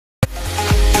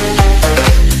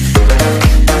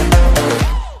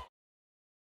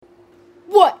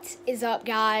is up,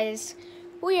 guys?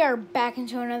 We are back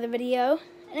into another video,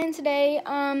 and today,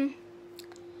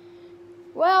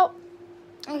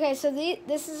 okay, so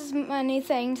this is my new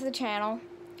thing to the channel.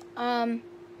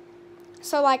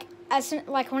 So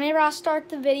whenever I start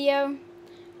the video,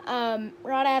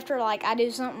 right after I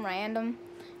do something random,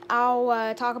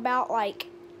 I'll talk about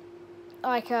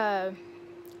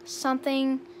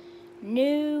something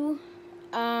new,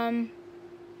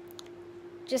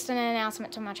 just an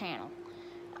announcement to my channel.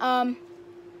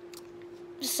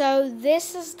 So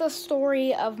this is the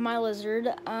story of my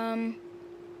lizard.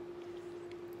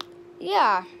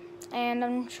 Yeah, and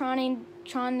I'm trying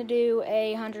to do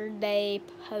a 100-day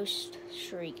post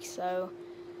streak. So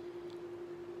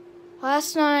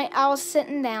last night I was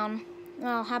sitting down.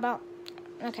 Well,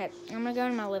 okay, I'm gonna go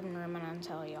in my living room and I'll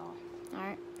tell y'all. All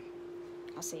right,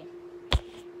 I'll see you.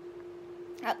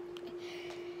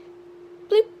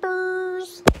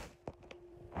 Bloopers.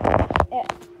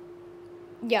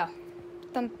 Yeah,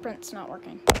 thumbprint's not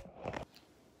working.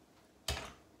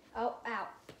 Oh, ow.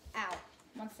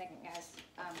 1 second, guys.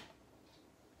 I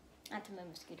have to move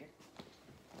my scooter.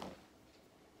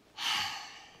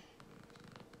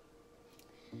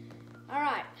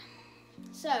 Alright,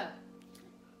 so,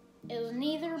 it was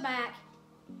neither back.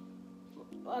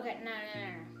 Okay, no,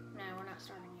 we're not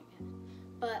starting it yet.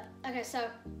 But, okay,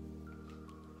 so,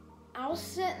 I was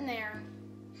sitting there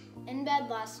in bed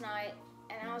last night,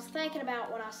 and I was thinking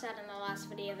about what I said in the last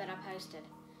video that I posted.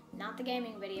 Not the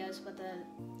gaming videos, but the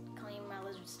clean my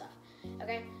lizard stuff.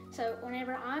 Okay, so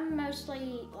whenever I'm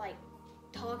mostly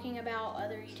talking about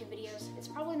other YouTube videos, it's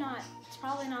probably not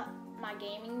my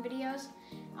gaming videos.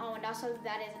 Oh, and also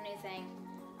that is a new thing.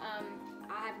 I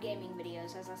have gaming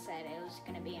videos, as I said, it was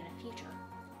gonna be in the future.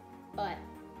 But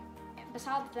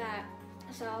besides that,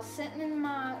 so I was sitting in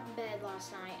my bed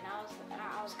last night, and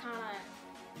I was kind of,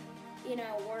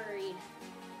 worried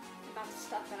about the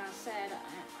stuff that I said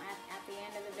at the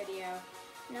end of the video.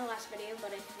 No last video,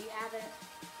 but if you haven't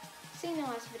seen the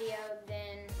last video,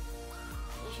 then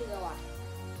you should go watch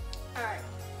it. Alright.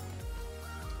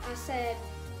 I said,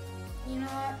 you know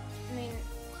what? I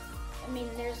mean,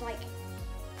 there's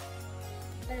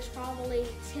probably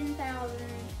 10,000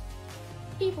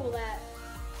 people that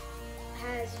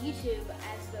has YouTube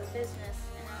as their business,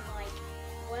 and I'm like,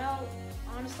 well,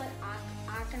 honestly, I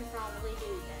can probably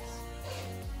do this,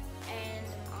 and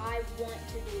I want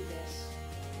to do this,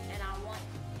 and I want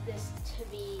this to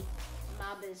be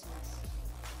my business.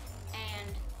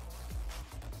 And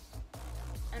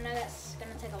I know that's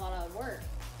gonna take a lot of work,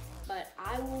 but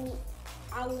I will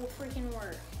freaking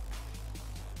work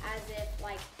as if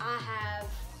I have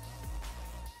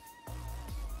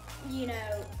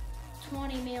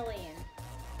 20 million.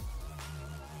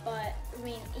 But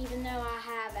even though I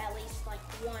have at least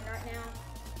one right now,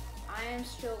 I am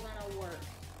still gonna work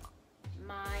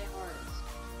my hardest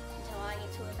until I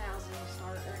get to 1,000 and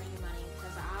start earning money,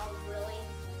 because I'll really.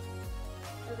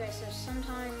 Okay, so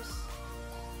sometimes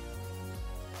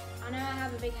I know I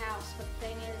have a big house, but the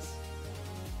thing is,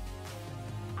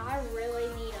 I really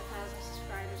need 1,000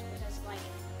 subscribers, because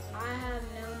I have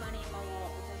no money in my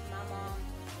wallet, because my mom,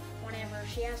 whenever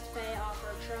she has to pay off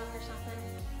her truck or something,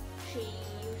 she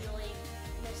usually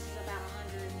misses about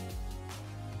 $100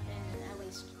 and at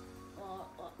least,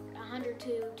 $100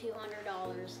 to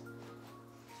 $200,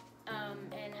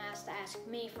 and has to ask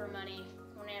me for money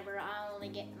whenever I only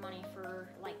get money for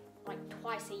like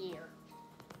twice a year,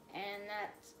 and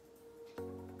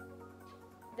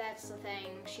that's the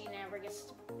thing. She never gets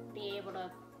to be able to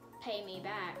pay me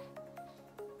back.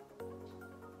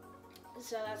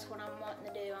 So that's what I'm wanting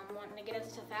to do. I'm wanting to get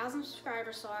us to 1,000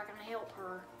 subscribers so I can help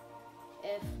her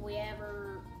if we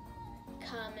ever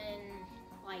come in,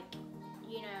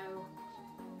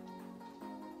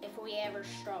 if we ever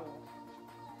struggle.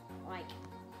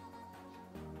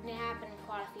 It happened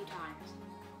quite a few times.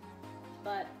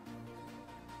 But,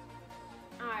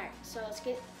 alright, so let's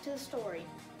get to the story.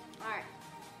 Alright,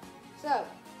 so,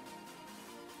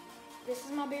 this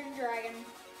is my bearded dragon.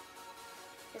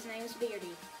 His name is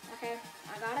Beardy. Okay,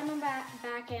 I got him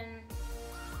back in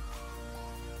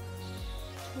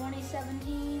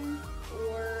 2017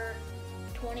 or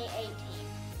 2018.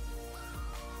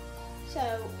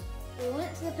 So, we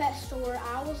went to the pet store.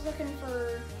 I was looking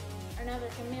for another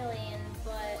chameleon,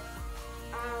 but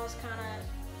I was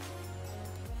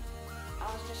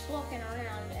just looking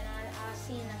around, and I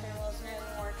seen that there was no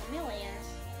more chameleons.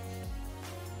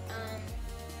 I'm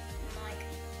like,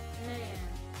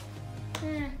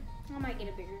 man, I might get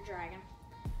a bigger dragon.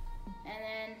 And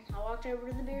then I walked over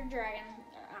to the bearded dragon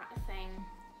thing,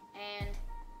 and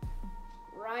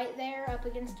right there up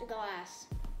against the glass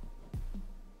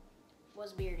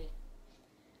was Beardy.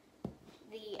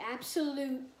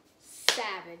 absolute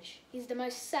savage. He's the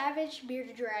most savage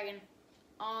bearded dragon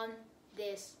on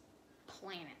this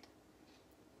planet.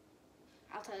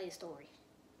 I'll tell you a story.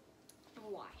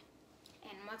 Why?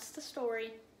 And what's the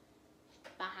story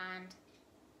behind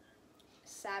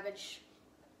Savage?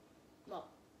 Well,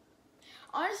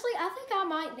 honestly, I think I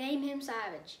might name him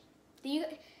Savage. Do you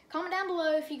comment down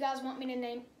below if you guys want me to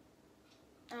name?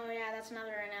 Oh yeah, that's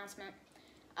another announcement.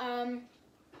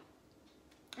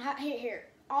 Here.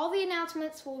 All the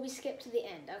announcements will be skipped to the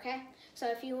end, okay? So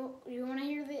if you want to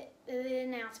hear the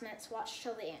announcements, watch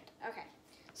till the end. Okay.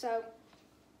 So,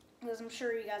 because I'm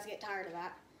sure you guys get tired of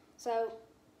that. So,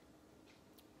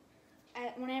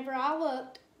 whenever I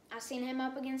looked, I seen him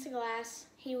up against the glass.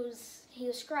 He was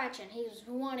scratching. He was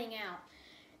wanting out.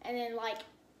 And then, like,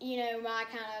 you know, my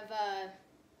kind of,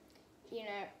 you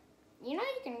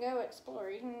can go explore.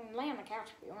 You can lay on the couch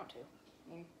if you want to.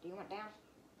 I mean, do you want down?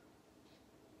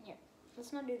 Here,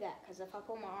 let's not do that, because if I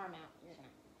pull my arm out, you're gonna.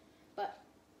 But,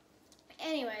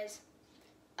 anyways,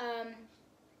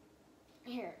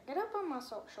 here, get up on my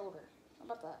shoulder. How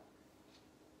about that?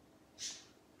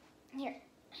 Here,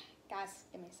 guys,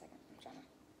 give me a second. I'm trying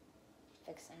to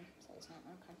fix him so he's not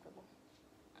uncomfortable.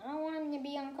 I don't want him to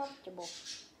be uncomfortable.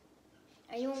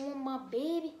 I don't want my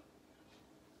baby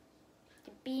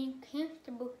to be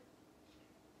uncomfortable.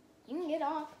 You can get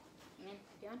off, I mean,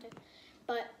 if you want to.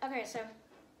 But, okay, so,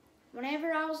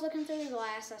 whenever I was looking through the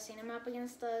glass, I seen him up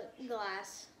against the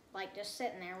glass, like just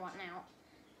sitting there wanting out,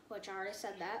 which I already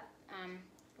said that.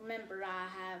 Remember, I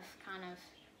have kind of,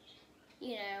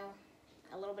 you know,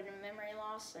 a little bit of memory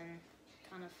loss and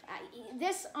kind of,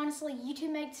 this, honestly,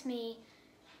 YouTube makes me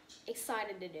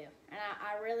excited to do. And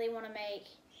I really want to make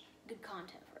good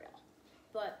content for y'all.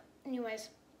 But, anyways,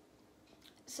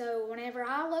 so whenever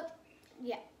I look,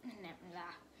 yeah,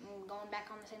 I'm going back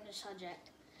on the same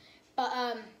subject.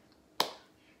 But,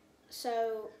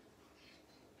 so,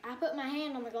 I put my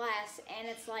hand on the glass, and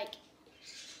it's like,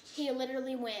 he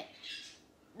literally went,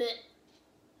 bleh,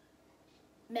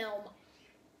 Melm.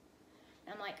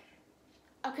 And I'm like,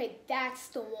 okay, that's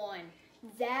the one.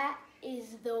 That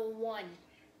is the one.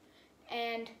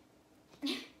 And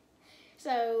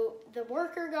so the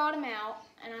worker got him out,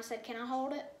 and I said, can I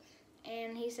hold it?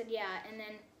 And he said, yeah. And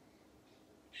then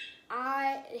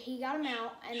he got him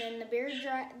out, and then the bearded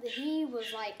dragon, he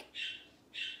was like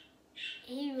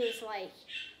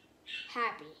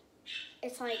happy.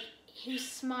 It's like he's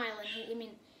smiling. I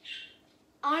mean,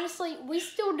 honestly, we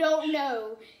still don't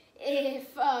know if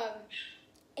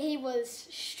he was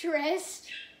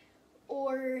stressed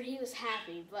or he was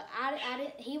happy. But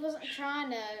he wasn't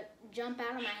trying to jump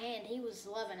out of my hand. He was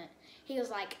loving it. He was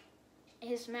like,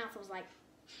 his mouth was like,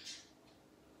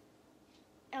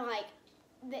 and like,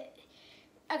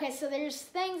 okay, so there's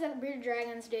things that bearded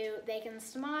dragons do. They can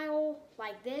smile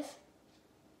like this,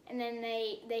 and then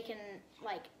they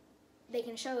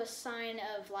can show a sign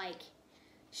of like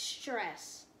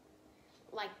stress,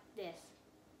 like this,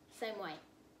 same way.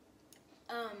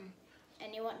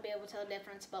 And you wouldn't be able to tell the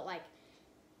difference, but like,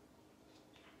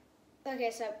 okay,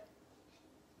 so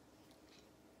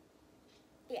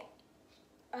yeah,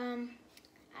 I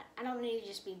don't need to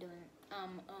just be doing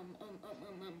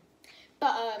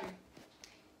but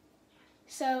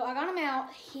so I got him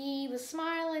out. He was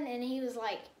smiling, and he was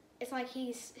like, it's like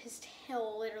his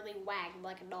tail literally wagged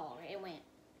like a dog. It went.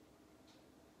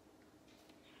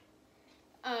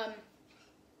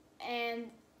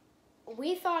 And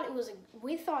we thought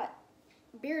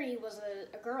Beardy was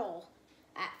a girl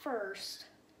at first.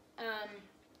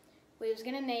 We was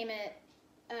gonna name it,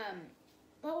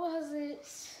 what was it?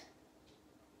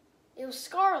 It was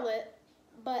Scarlet,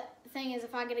 but the thing is,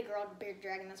 if I get a girl bearded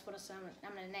dragon, that's what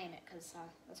I'm gonna name it, because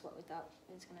that's what we thought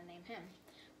we was gonna name him.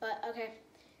 But, okay,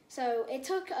 so it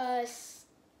took us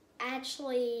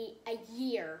actually a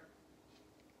year.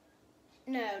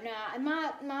 No,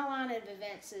 my line of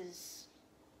events is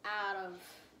out of,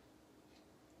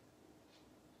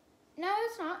 no,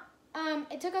 it's not.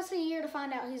 It took us a year to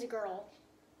find out he's a girl.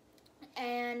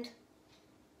 And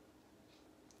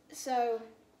so,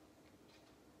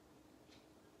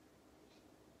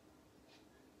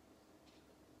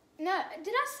 no,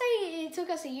 did I say it took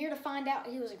us a year to find out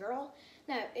he was a girl?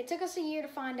 No, it took us a year to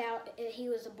find out he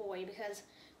was a boy, because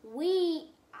the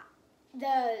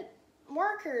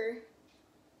worker,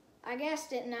 I guess,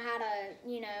 didn't know how to,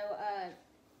 you know,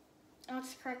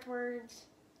 what's the correct words?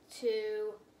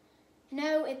 To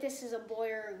know if this is a boy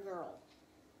or a girl.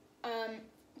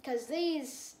 Because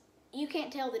these, you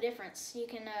can't tell the difference. You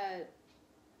can,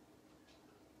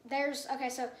 okay,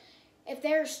 so if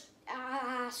there's,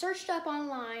 I searched up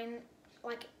online,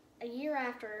 like a year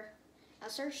after, I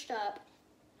searched up,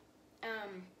 I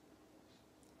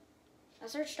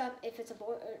searched up if it's a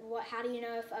boy. How do you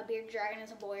know if a bearded dragon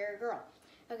is a boy or a girl?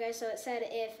 Okay, so it said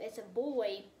if it's a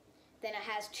boy, then it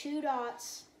has 2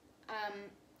 dots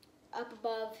up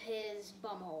above his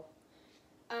bumhole.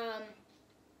 I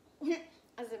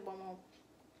said bumhole,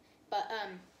 but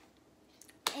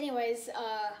anyways,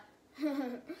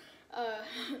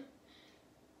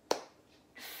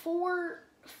 four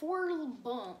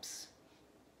bumps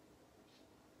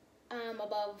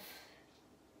above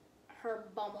her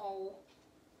bumhole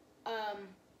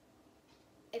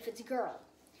if it's a girl.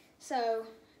 So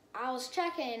I was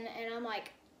checking and I'm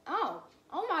like, oh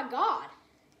my God,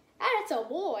 that's a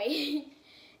boy.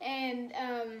 And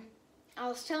I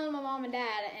was telling my mom and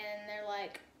dad, and they're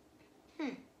like,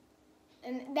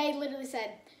 and they literally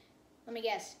said, let me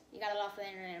guess, you got it off the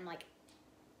internet. I'm like,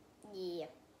 yeah.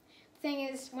 The thing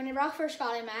is, whenever I first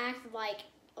got him, I acted like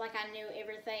I knew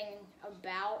everything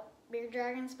about bearded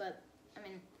dragons, but I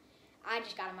mean, I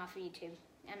just got him off of YouTube.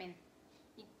 I mean,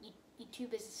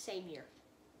 YouTube is the savior,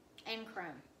 and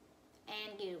Chrome,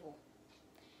 and Google.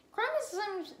 Chrome is the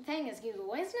same thing as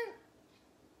Google, isn't it?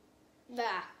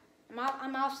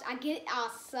 I'm off. I get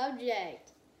off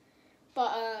subject,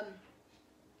 but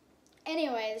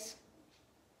anyways,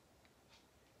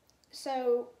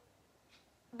 so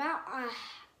about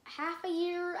half a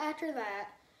year after that,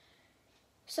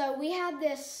 so we had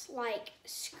this like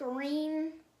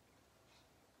screen.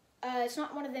 It's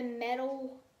not one of the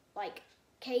metal like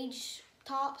cage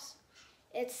tops.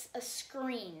 It's a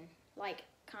screen, like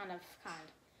kind, and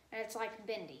it's like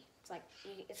bendy. It's like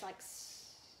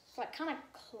kind of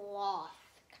cloth,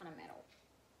 kind of metal.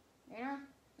 You know,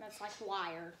 that's like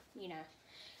wire. You know,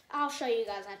 I'll show you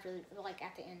guys after, like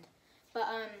at the end. But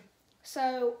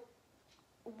so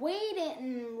we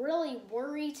didn't really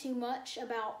worry too much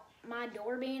about my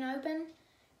door being open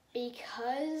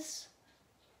because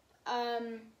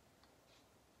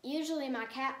usually my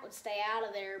cat would stay out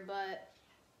of there, but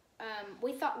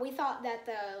we thought that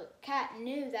the cat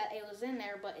knew that it was in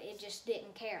there, but it just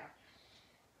didn't care.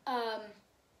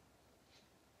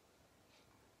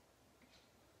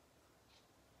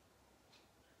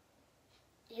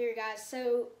 Here, guys.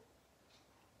 So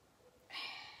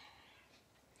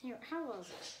here, how was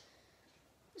it?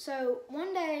 So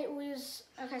one day we was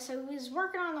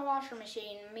working on the washer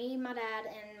machine. Me, my dad,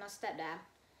 and my stepdad.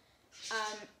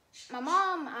 My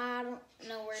mom, I don't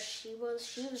know where she was.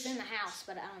 She was in the house,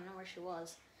 but I don't know where she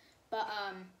was. But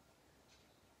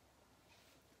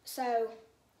so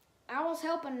I was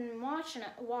helping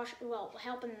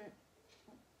helping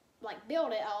like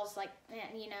build it. I was like,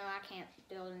 you know, I can't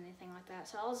build anything like that.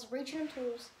 So I was reaching in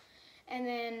tools, and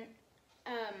then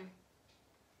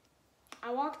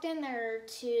I walked in there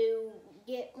to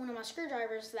get one of my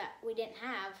screwdrivers that we didn't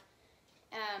have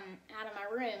out of my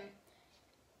room,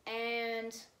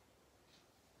 and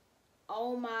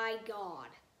oh my God,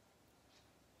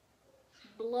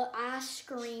 I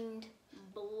screamed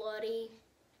bloody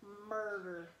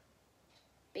murder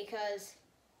because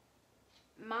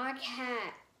my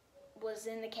cat was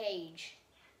in the cage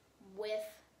with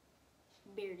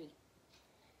Beardy.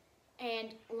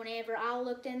 And whenever I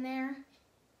looked in there,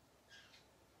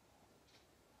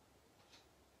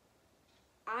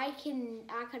 I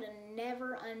could have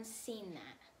never unseen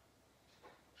that.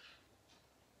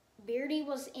 Beardy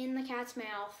was in the cat's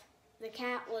mouth. The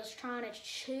cat was trying to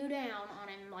chew down on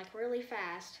him like really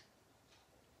fast.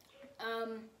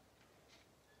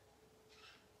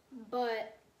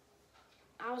 But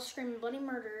I was screaming bloody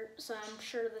murder, so I'm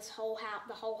sure the whole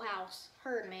house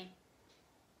heard me.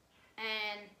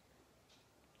 And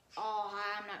oh,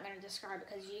 I'm not gonna describe it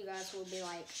because you guys will be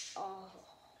like, oh.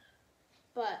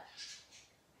 But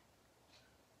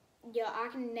yeah, I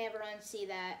can never unsee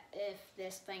that if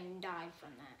this thing died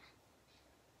from that.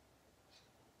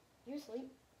 You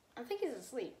asleep? I think he's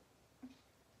asleep.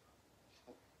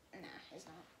 Nah, he's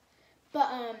not.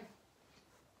 But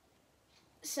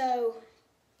so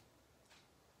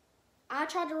I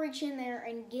tried to reach in there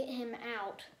and get him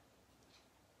out.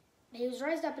 He was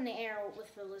raised up in the air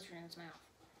with the lizard in his mouth.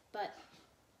 But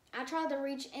I tried to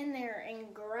reach in there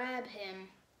and grab him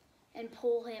and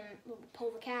pull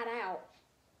the cat out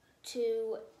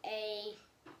I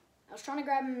was trying to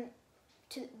grab him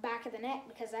to the back of the neck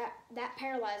because that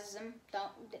paralyzes him.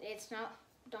 Don't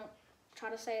try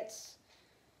to say it's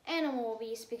animal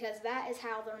abuse because that is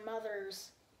how their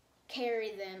mothers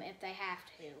carry them if they have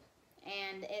to.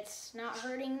 And it's not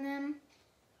hurting them.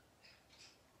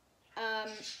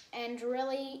 And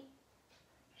really,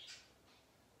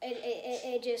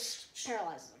 it just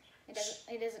paralyzes them.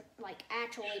 It doesn't like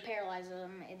actually paralyze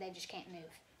them. They just can't move.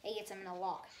 It gets them in a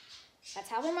lock. That's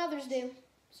how their mothers do.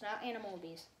 It's not animal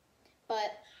abuse.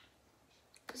 But,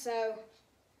 so,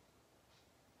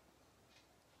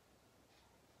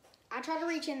 I try to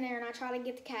reach in there and I try to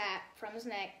get the cat from his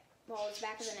neck, well, his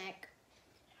back of the neck.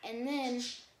 And then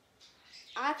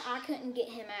I couldn't get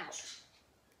him out.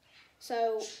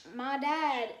 So my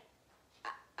dad,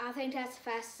 I think that's the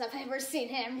fastest I've ever seen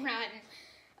him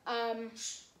run.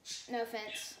 No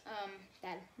offense,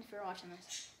 Dad, if you're watching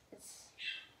this.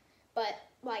 But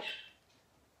like,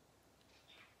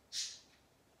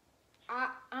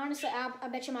 honestly, I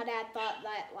bet you my dad thought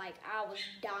that like I was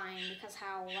dying because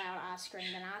how loud I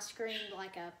screamed, and I screamed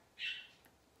like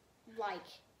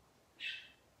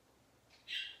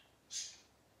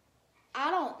I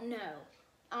don't know,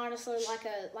 honestly, like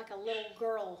a little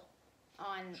girl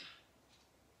on,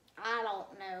 I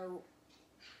don't know,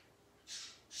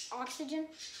 oxygen.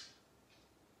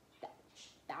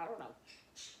 I don't know,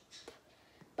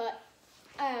 but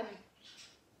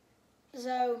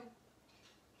so.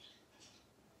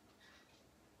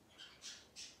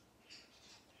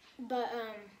 But,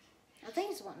 I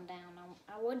think it's wanting down.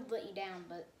 I would let you down,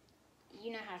 but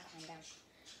you know how to climb down.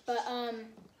 But,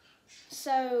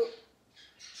 so,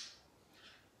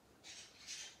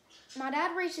 my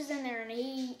dad reaches in there and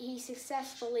he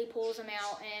successfully pulls him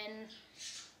out, and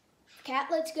the cat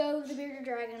lets go of the bearded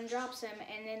dragon and drops him,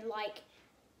 and then, like,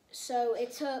 so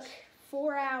it took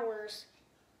 4 hours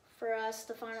for us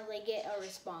to finally get a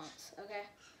response, okay?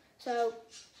 So,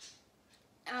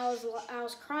 I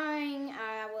was crying,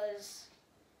 I was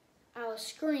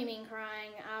screaming,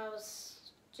 crying, I was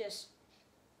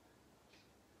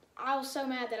so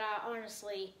mad that I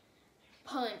honestly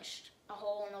punched a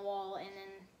hole in the wall, and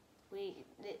then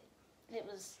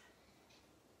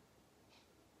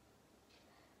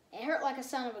it hurt like a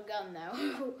son of a gun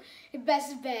though,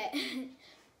 best bet.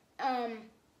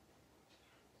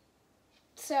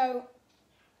 So,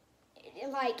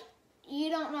 like, you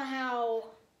don't know how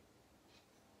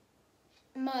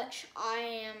much I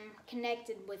am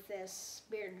connected with this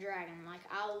bearded dragon. Like,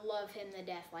 I love him to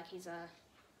death, like he's a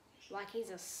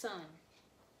son.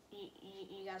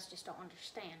 You guys just don't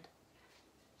understand.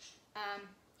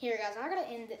 Here, guys, I gotta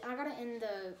end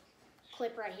the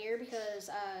clip right here because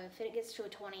if it gets to a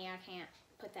 20, I can't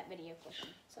put that video clip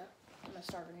in. So I'm gonna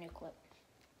start a new clip.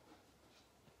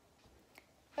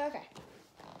 Okay.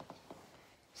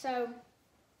 So,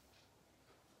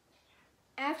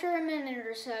 after a minute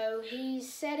or so,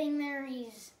 he's sitting there,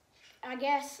 I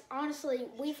guess, honestly,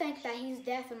 we think that he's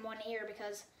deaf in one ear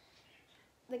because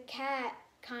the cat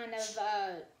kind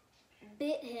of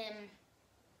bit him,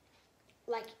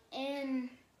 like,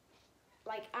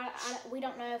 we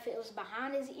don't know if it was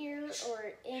behind his ear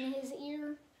or in his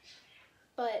ear,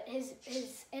 but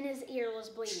in his ear was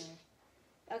bleeding,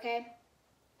 okay?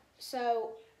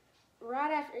 So,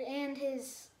 right after, and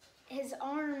his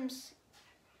arms,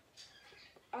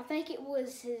 I think it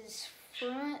was his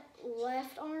front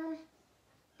left arm,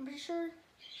 I'm pretty sure,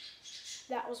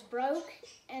 that was broke,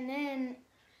 and then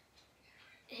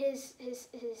his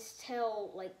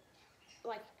tail, like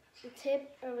the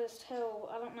tip of his toe,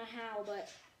 I don't know how, but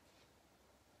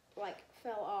like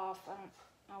fell off.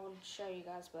 I would show you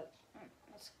guys, but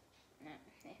no.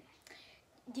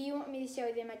 Do you want me to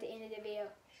show them at the end of the video?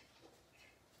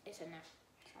 They said no.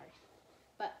 Sorry,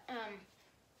 but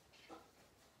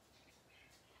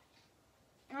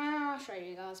I'll show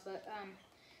you guys, but,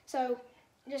 so,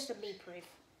 just to be brief.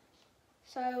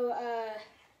 So,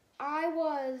 I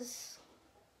was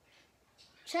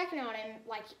checking on him,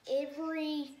 like,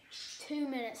 every 2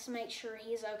 minutes to make sure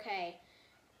he's okay.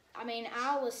 I mean,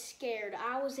 I was scared.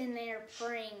 I was in there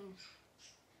praying,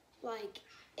 like,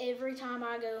 every time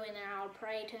I go in there, I would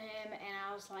pray to him, and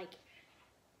I was, like,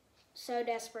 so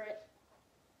desperate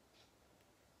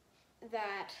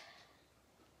that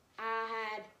I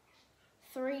had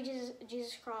 3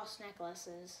 Jesus Cross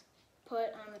necklaces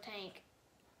put on the tank,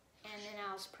 and then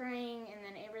I was praying, and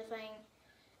then everything,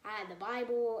 I had the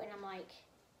Bible, and I'm like,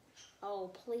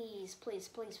 oh, please, please,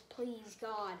 please, please,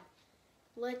 God,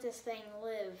 let this thing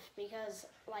live, because,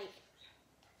 like,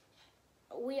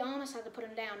 we almost had to put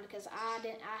him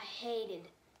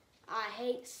I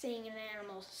hate seeing an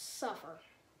animal suffer,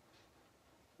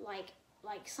 like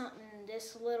something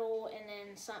this little and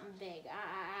then something big.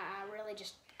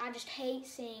 I just hate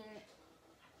seeing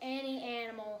any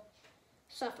animal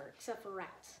suffer, except for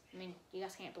rats. I mean, you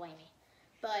guys can't blame me.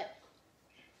 But,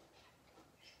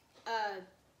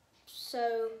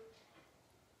 so,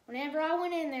 whenever I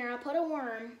went in there, I put a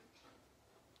worm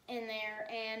in there,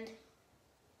 and,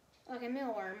 like a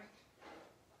mealworm,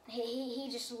 he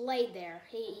just laid there.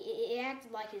 He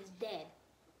acted like he's dead.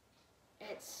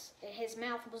 His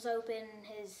mouth was open,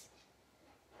 his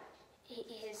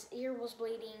ear was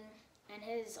bleeding, and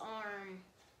his arm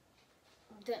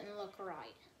didn't look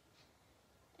right.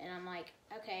 And I'm like,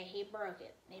 okay, he broke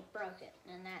it. He broke it.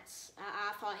 And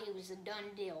I thought he was a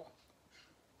done deal.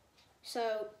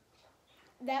 So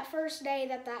that first day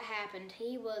that happened,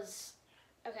 he was,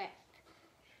 okay.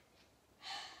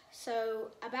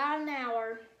 So about an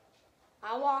hour,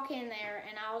 I walk in there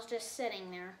and I was just sitting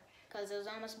there because it was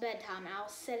almost bedtime. I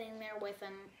was sitting there with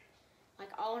him like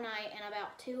all night, and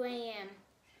about 2 a.m.,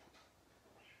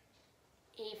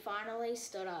 he finally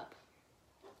stood up.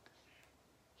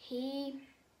 He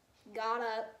got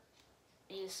up,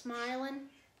 he was smiling.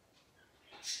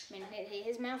 I mean,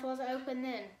 his mouth wasn't open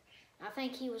then. I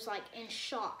think he was like in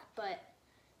shock, but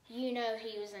you know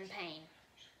he was in pain.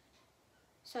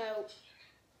 So,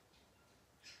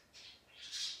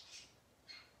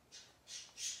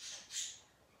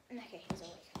 okay, he's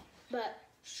awake. But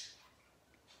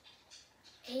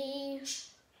he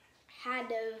had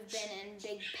to have been in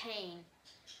big pain.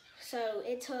 So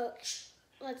it took,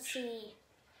 let's see,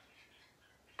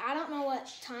 I don't know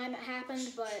what time it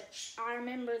happened, but I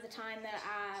remember the time that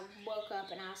I woke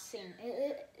up and I seen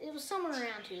it. It was somewhere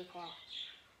around 2 o'clock.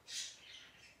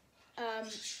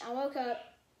 I woke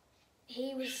up.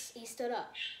 He stood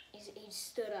up. He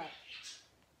stood up,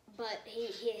 but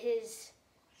his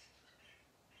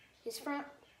front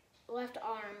left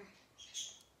arm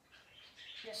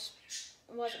just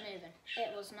wasn't moving.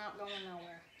 It was not going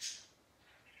nowhere.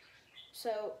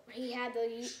 So he had to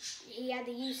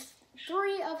use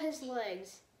 3 of his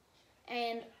legs,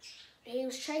 and he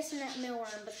was chasing that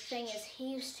mealworm, but the thing is,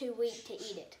 he was too weak to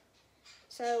eat it.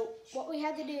 So what we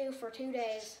had to do for 2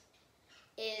 days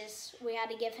is we had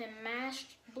to give him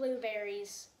mashed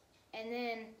blueberries, and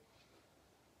then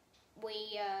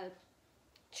we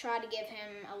tried to give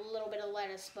him a little bit of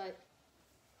lettuce, but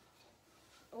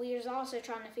we was also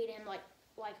trying to feed him like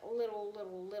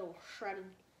little shredded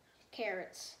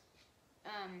carrots.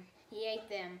 He ate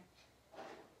them.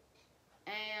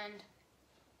 And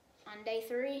on day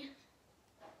 3,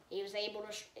 he was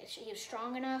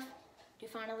strong enough to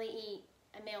finally eat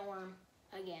a mealworm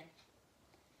again.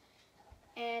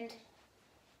 And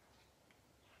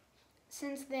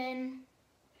since then,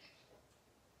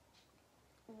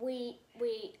 we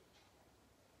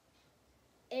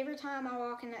every time I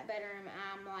walk in that bedroom,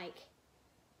 I'm like,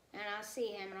 and I see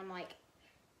him, and I'm like,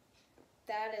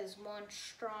 that is one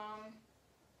strong,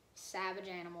 savage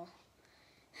animal.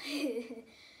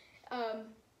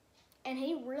 And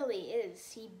he really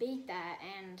is. He beat that,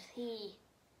 and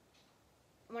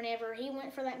whenever he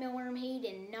went for that mealworm, he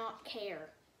did not care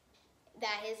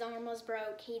that his arm was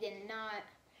broke. He did not,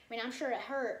 I mean, I'm sure it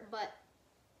hurt, but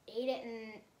he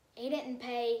didn't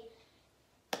pay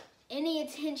any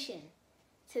attention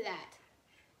to that.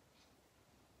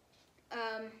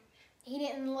 He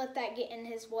didn't let that get in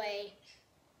his way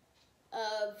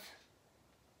of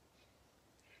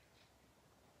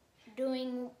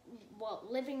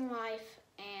living life,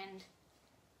 and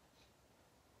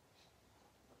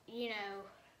you know,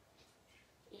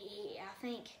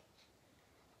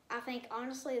 I think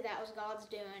honestly that was God's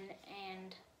doing,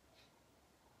 and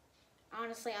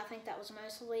honestly I think that was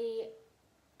mostly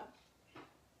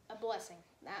a blessing.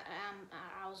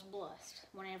 I was blessed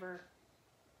whenever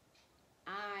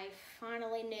I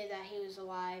finally knew that he was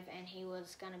alive and he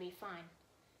was gonna be fine.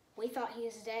 We thought he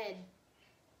was dead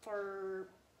for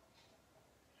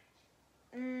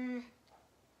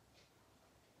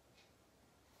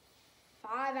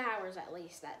 5 hours at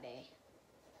least that day.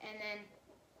 And then,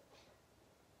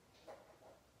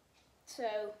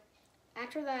 so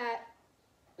after that,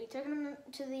 we took him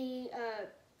to the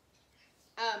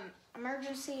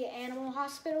emergency animal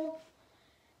hospital,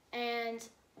 and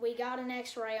we got an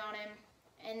x-ray on him,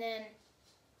 and then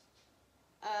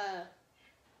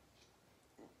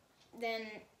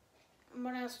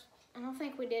what else? I don't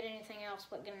think we did anything else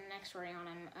but get an x-ray on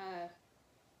him.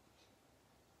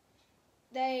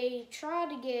 They tried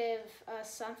to give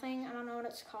something, I don't know what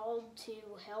it's called, to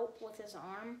help with his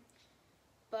arm,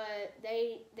 but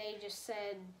they just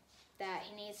said that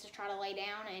he needs to try to lay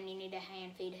down, and you need to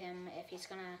hand feed him if he's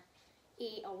gonna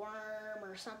eat a worm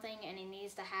or something, and he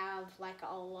needs to have like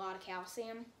a lot of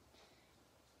calcium.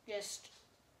 Just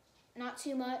not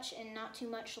too much and not too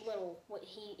much little. But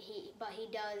he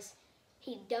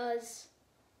does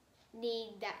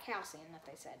need that calcium that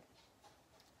they said.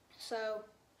 So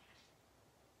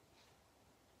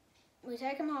we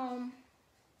take him home.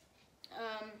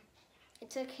 It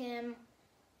took him,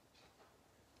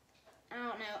 I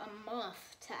don't know, a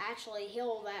month to actually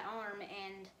heal that arm,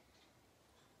 and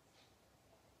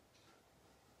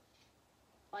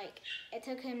like it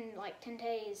took him like 10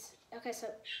 days. Okay, so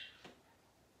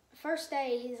first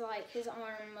day, he's like, his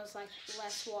arm was like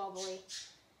less wobbly.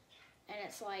 And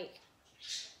it's like,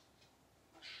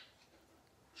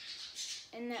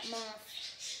 in that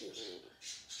month,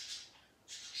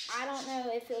 I don't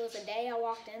know if it was a day I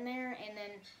walked in there, and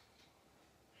then,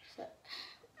 so,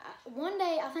 one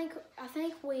day, I think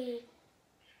we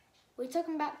took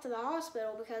him back to the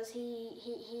hospital because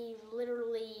he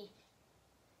literally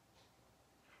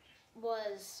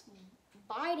was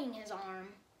biting his arm,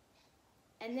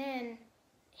 and then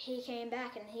he came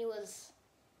back and he was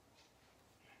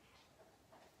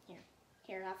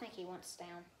here. I think he wants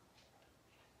down.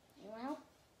 You want help?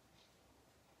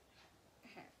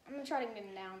 Here, I'm gonna try to get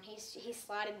him down. He's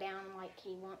sliding down like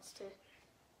he wants to.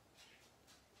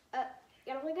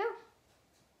 Gotta let go.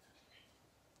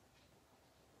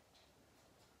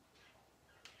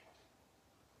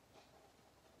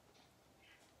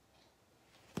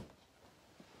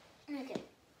 Okay,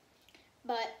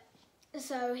 but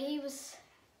so he was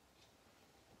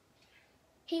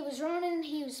running,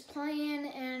 he was playing,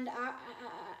 and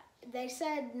they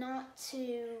said not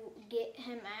to get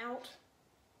him out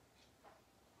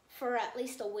for at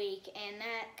least a week, and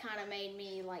that kind of made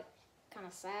me like kind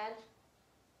of sad.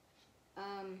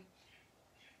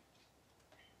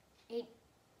 He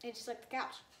just like the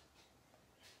couch.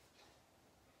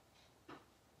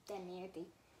 Danny.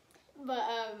 But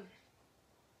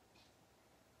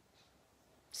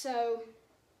so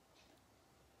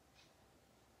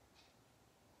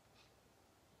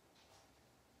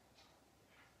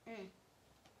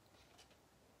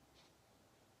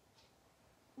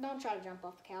don't try to jump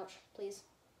off the couch, please.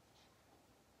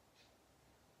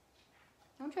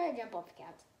 Don't try to jump off the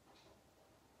couch.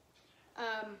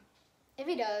 If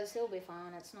he does, he'll be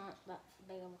fine. It's not that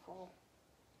big of a fall.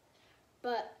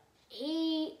 But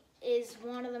he is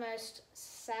one of the most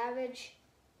savage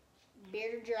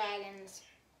bearded dragons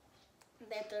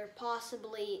that there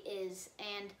possibly is.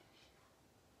 And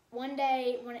one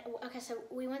day, so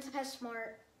we went to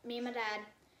PetSmart, me and my dad.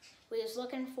 We was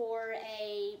looking for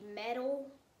a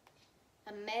metal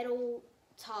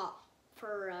top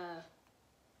for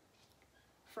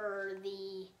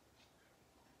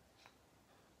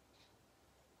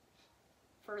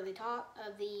the top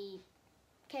of the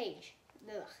cage.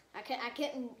 Ugh. I couldn't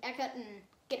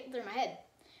get it through my head.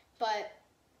 But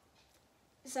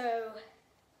so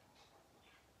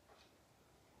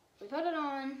we put it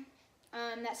on.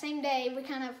 That same day, we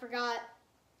kind of forgot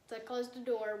to close the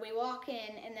door. We walk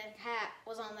in, and the cat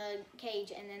was on the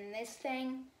cage, and then this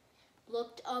thing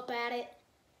looked up at it,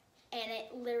 and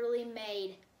it literally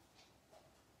made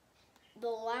the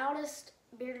loudest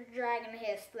bearded dragon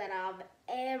hiss that I've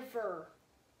ever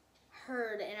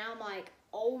heard, and I'm like,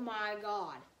 oh my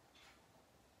God.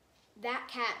 That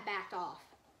cat backed off.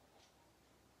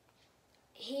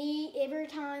 Every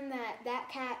time that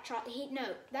cat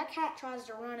tries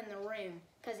to run in the room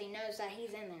because he knows that he's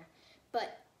in there.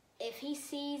 But if he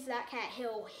sees that cat,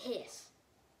 he'll hiss.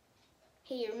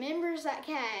 He remembers that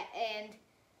cat, and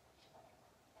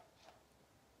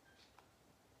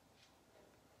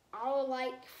I would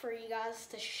like for you guys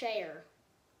to share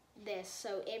this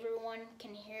so everyone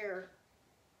can hear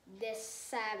this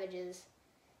savage's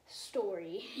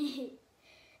story.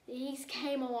 He's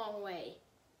came a long way,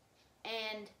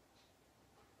 and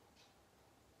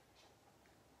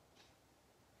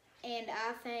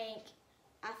I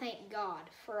thank God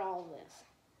for all this.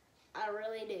 I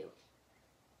really do.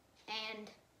 And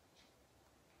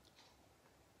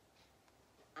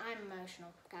I'm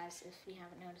emotional, guys, if you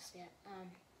haven't noticed yet.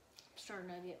 I'm starting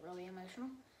to get really emotional.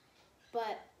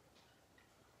 But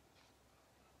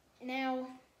now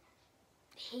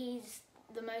he's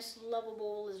the most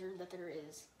lovable lizard that there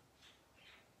is.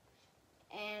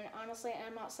 And honestly,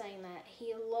 I'm not saying that.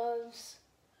 He loves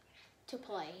to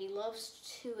play. He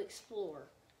loves to explore.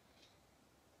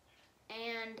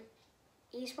 And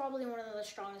he's probably one of the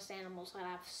strongest animals that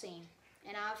I've seen.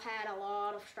 And I've had a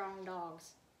lot of strong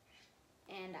dogs.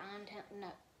 And no,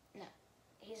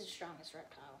 he's the strongest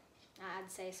reptile.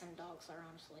 I'd say some dogs are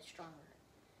honestly stronger.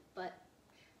 But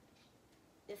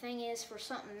the thing is, for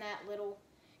something that little,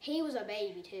 he was a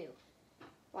baby too.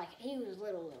 Like, he was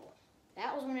little.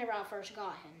 That was whenever I first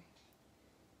got him.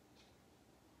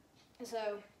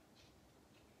 So,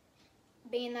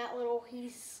 being that little,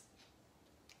 he's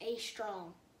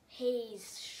strong. He's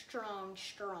strong.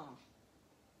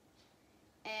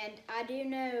 And I do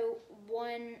know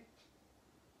one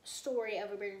story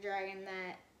of a bearded dragon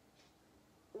that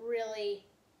really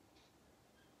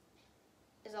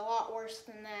is a lot worse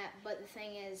than that, but the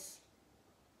thing is,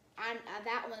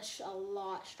 that one's a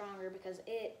lot stronger because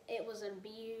it was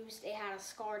abused. It had a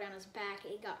scar down his back.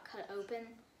 It got cut open.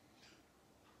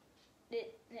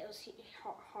 it was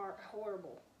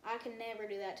horrible. I can never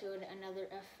do that to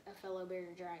a fellow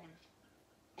bearded dragon,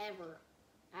 ever.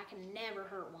 I can never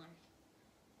hurt one.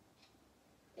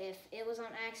 If it was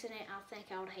on accident, I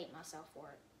think I would hate myself for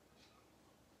it.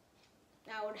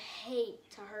 I would hate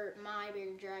to hurt my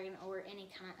bearded dragon or any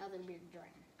kind of other bearded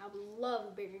dragon. I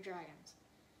love bearded dragons.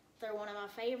 They're one of my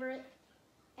favorite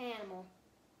animal.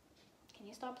 Can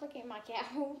you stop looking at my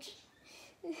couch?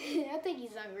 I think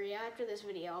he's hungry. After this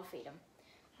video, I'll feed him.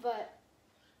 But,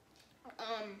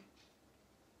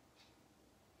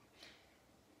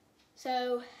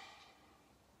 so,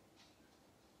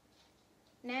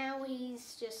 now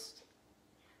he's just,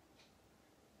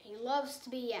 he loves to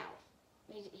be out.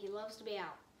 He loves to be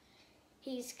out.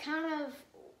 He's kind of,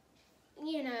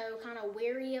 you know, kind of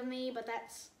weary of me, but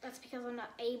that's because I'm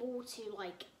not able to,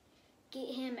 like, get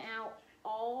him out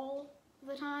all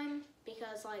the time,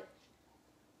 because, like,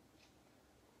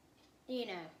 you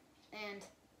know, and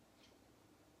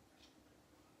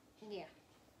yeah,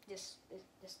 just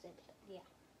yeah.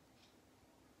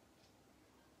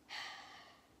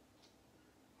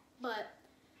 But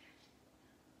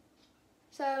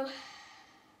so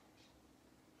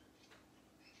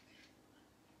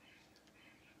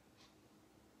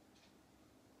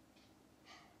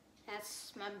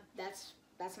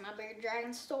that's my bearded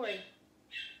dragon story.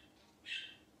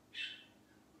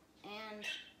 And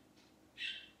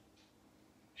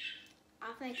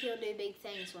I think he'll do big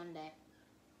things one day.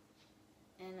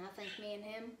 And I think me and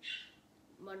him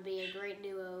would be a great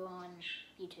duo on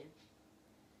YouTube.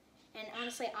 And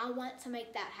honestly, I want to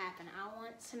make that happen. I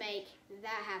want to make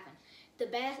that happen.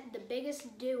 The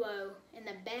biggest duo and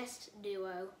the best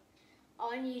duo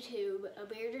on YouTube, a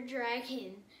bearded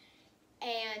dragon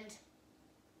and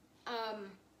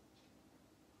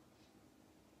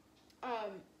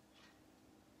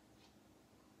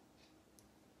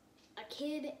a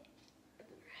kid,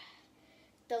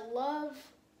 the love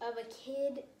of a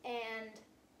kid and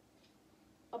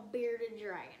a bearded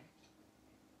dragon.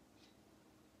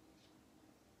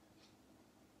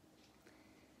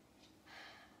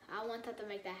 I want that to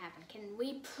make that happen. Can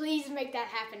we please make that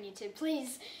happen, YouTube?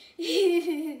 Please.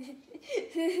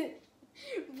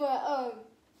 But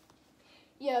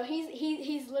yo,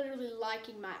 he's literally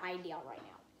liking my idea right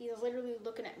now. He's literally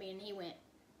looking at me and he went,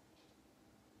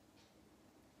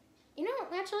 you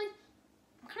know, actually,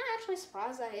 I'm kind of actually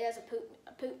surprised that he has a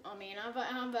poop on me, and I've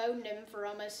owned him for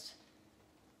almost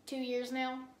 2 years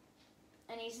now,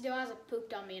 and he still has a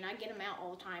poop on me, and I get him out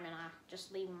all the time, and I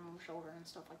just leave him on my shoulder and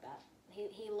stuff like that.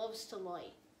 He loves to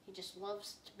lay. He just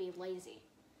loves to be lazy.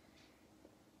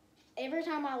 Every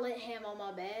time I let him on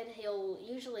my bed, he'll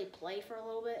usually play for a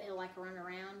little bit. He'll like run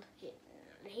around.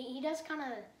 He does kind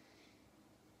of,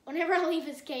 whenever I leave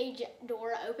his cage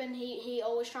door open, he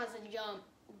always tries to jump,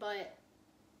 but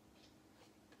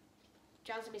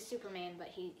tries to be Superman, but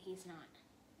he's not.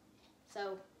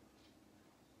 So,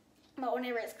 but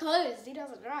whenever it's closed, he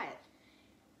doesn't try it.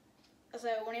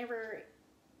 So whenever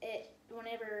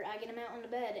I get him out on the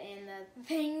bed and the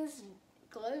thing's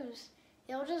closed,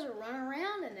 he'll just run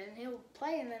around and then he'll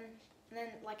play, and then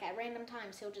like at random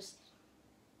times he'll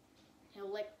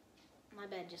lick my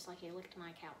bed just like he licked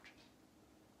my couch.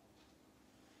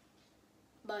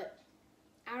 But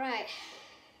alright,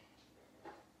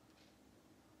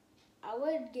 I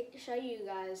would show you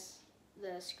guys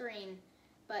the screen,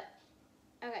 but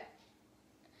okay.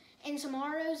 In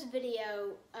tomorrow's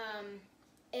video,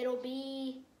 it'll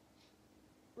be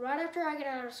right after I get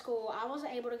out of school. I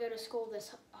wasn't able to go to school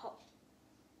this whole...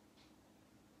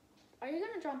 Are you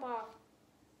gonna jump off?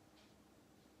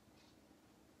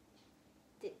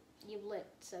 You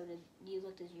licked, so did you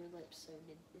licked as your lips, so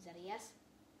is that a yes?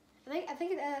 I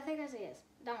think that's a yes.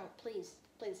 Don't, please,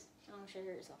 I don't want you to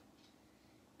hurt yourself.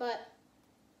 But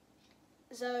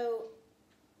so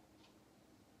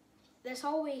this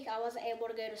whole week I wasn't able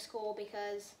to go to school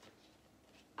because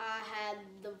I had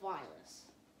the virus.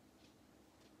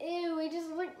 Ew, he just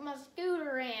licked my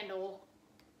scooter handle.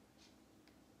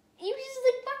 You just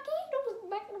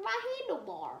licked my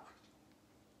handlebar.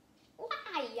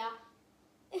 Why?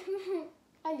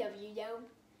 I love you, yo.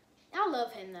 I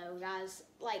love him though, guys.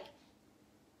 Like,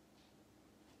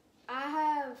 I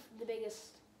have the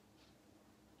biggest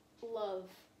love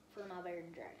for my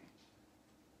bearded dragon.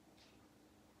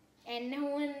 And no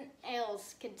one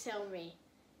else could tell me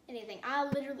anything. I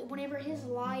literally, whenever his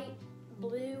light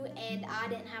blew and I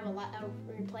didn't have a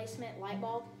replacement light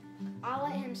bulb, I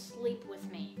let him sleep with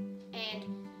me.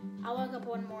 And I woke up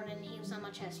one morning and he was on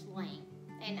my chest laying.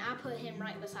 And I put him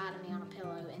right beside me on a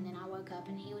pillow, and then I woke up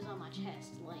and he was on my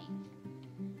chest laying.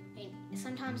 And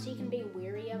sometimes he can be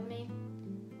weary of me.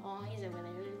 Oh, he's over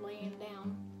there laying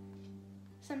down.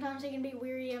 sometimes he can be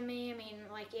weary of me. I mean,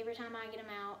 like every time I get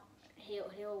him out,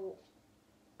 he'll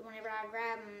whenever I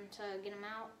grab him to get him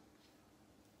out,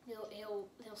 he'll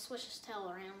switch his tail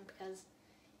around because,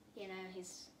 you know,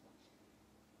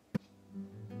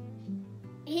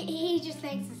 he just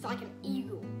thinks it's like an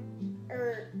eagle.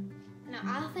 Now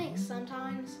I think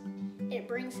sometimes it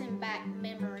brings him back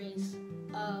memories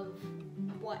of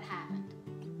what happened,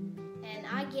 and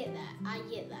I get that.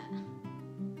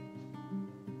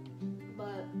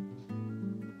 But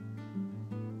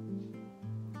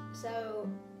so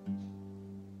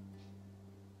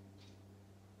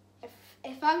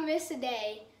if I miss a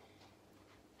day,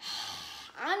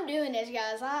 I'm doing this,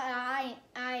 guys. I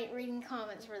ain't reading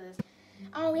comments for this.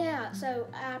 Oh yeah, so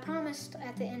I promised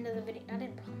at the end of the video, I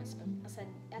didn't promise, but I said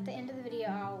at the end of the video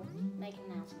I'll make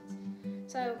announcements.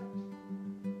 So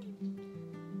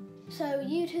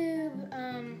YouTube,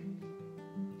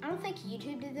 I don't think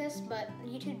YouTube did this, but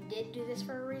YouTube did do this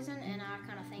for a reason, and I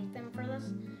kind of thank them for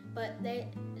this. But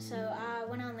so I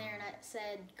went on there and it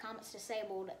said comments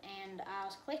disabled, and I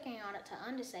was clicking on it to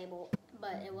undisable,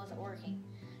 but it wasn't working.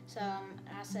 So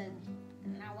I said,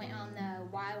 and I went on the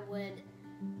why would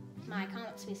my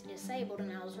comments be disabled,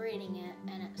 and I was reading it,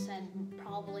 and it said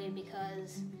probably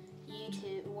because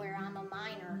YouTube, where I'm a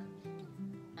minor,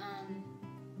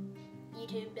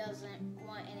 YouTube doesn't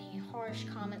want any harsh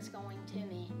comments going to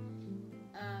me,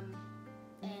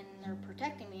 and they're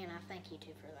protecting me, and I thank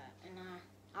YouTube for that. And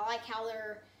I like how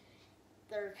their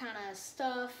kind of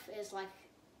stuff is like,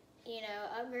 you know,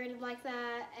 upgraded like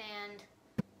that, and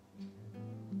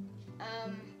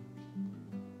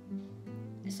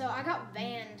so I got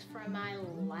banned from my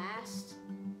last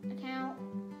account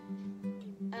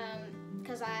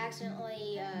because I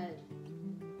accidentally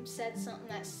said something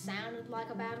that sounded like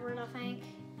a bad word, I think,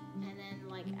 and then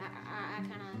like I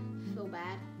kind of feel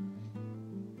bad.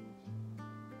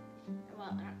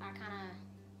 Well, I kind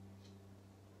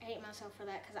of hate myself for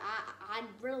that because I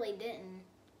really didn't,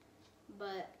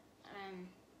 but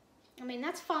I mean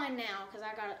that's fine now because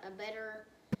I got a better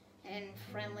and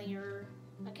friendlier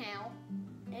account,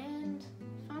 and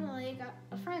finally got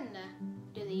a friend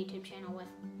to do the YouTube channel with.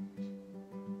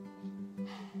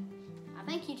 I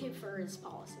thank YouTube for its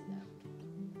policy though.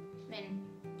 I mean,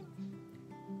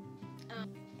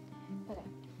 okay.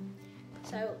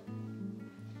 So,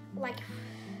 like,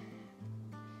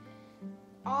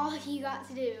 all you got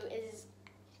to do is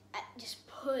just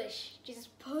push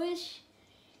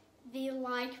the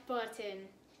like button,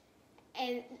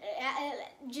 and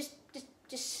just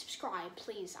subscribe,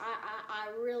 please. I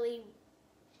really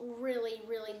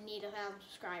need 1,000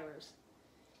 subscribers,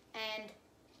 and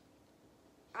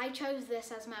I chose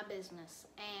this as my business,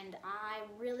 and I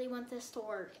really want this to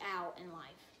work out in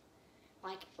life,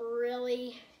 like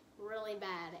really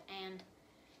bad. And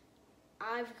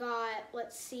I've got,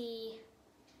 let's see,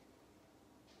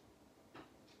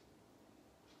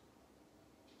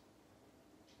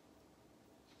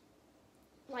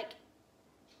 like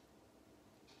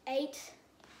 8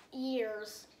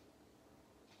 years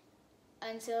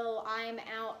until I'm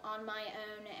out on my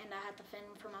own and I have to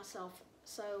fend for myself.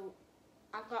 So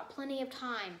I've got plenty of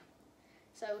time.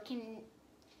 So can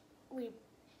we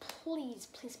please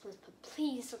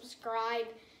subscribe?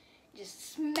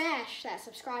 Just smash that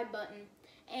subscribe button.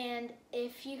 And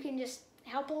if you can just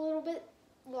help a little bit,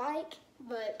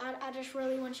 but I just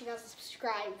really want you guys to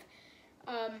subscribe.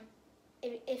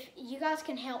 If you guys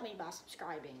can help me by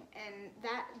subscribing, and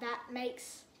that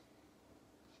makes,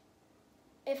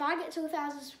 if I get to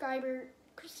 1,000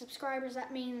 subscribers,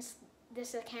 that means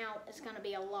this account is going to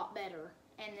be a lot better,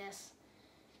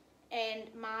 and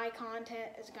my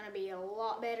content is going to be a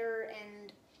lot better,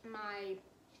 and my,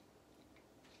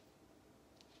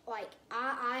 like,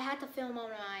 I had to film on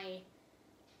my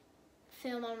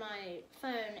phone,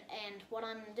 and what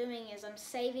I'm doing is I'm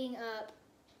saving up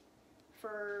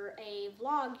for a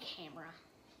vlog camera,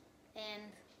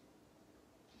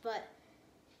 but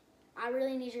I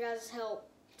really need you guys' help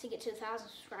to get to 1,000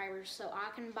 subscribers so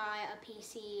I can buy a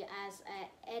PC as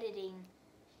editing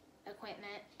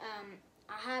equipment.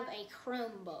 I have a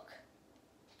Chromebook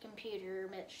computer,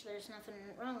 which there's nothing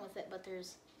wrong with it, but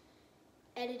there's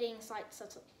editing sites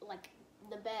that's like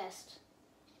the best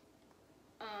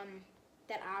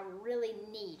that I really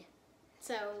need.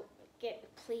 So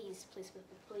please,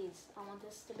 I want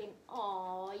this to be,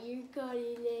 aw, you got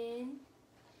it in.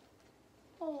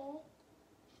 Aw.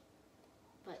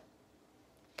 But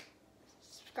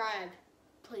subscribe,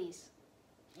 please.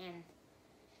 And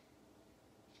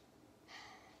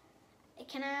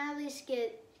can I at least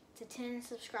get to 10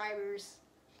 subscribers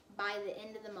by the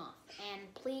end of the month?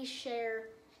 And please share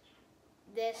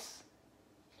this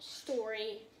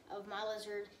story of my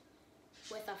lizard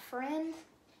with a friend,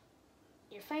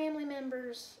 your family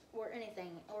members, or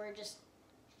anything, or just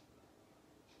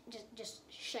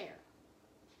share,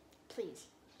 please.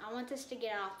 I want this to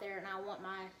get out there, and I want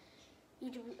my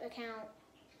YouTube account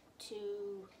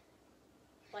to,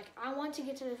 like, I want to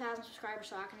get to 1,000 subscribers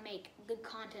so I can make good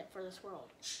content for this world.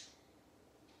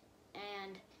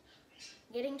 And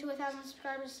getting to 1,000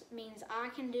 subscribers means I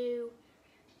can do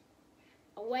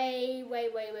a way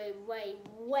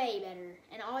better.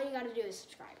 And all you got to do is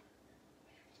subscribe.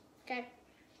 Okay?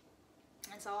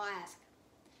 That's all I ask.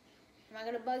 I'm not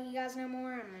going to bug you guys no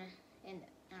more. I'm going to end it.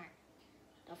 Alright.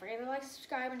 Don't forget to like,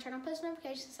 subscribe, and turn on post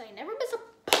notifications so you never miss a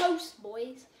post,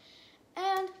 boys.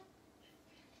 And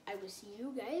I will see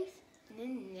you guys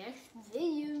in the next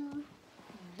video.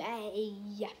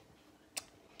 Bye.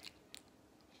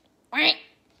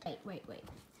 Wait.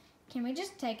 Can we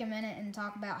just take a minute and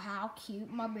talk about how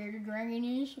cute my bearded dragon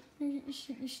is?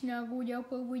 Snuggled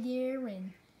up over there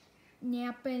and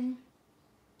napping.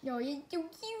 Oh, it's so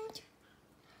cute.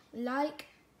 Like,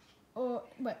 or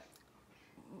what?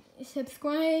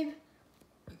 Subscribe.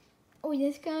 Oh,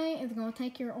 this guy is gonna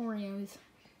take your Oreos.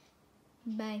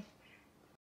 Bye.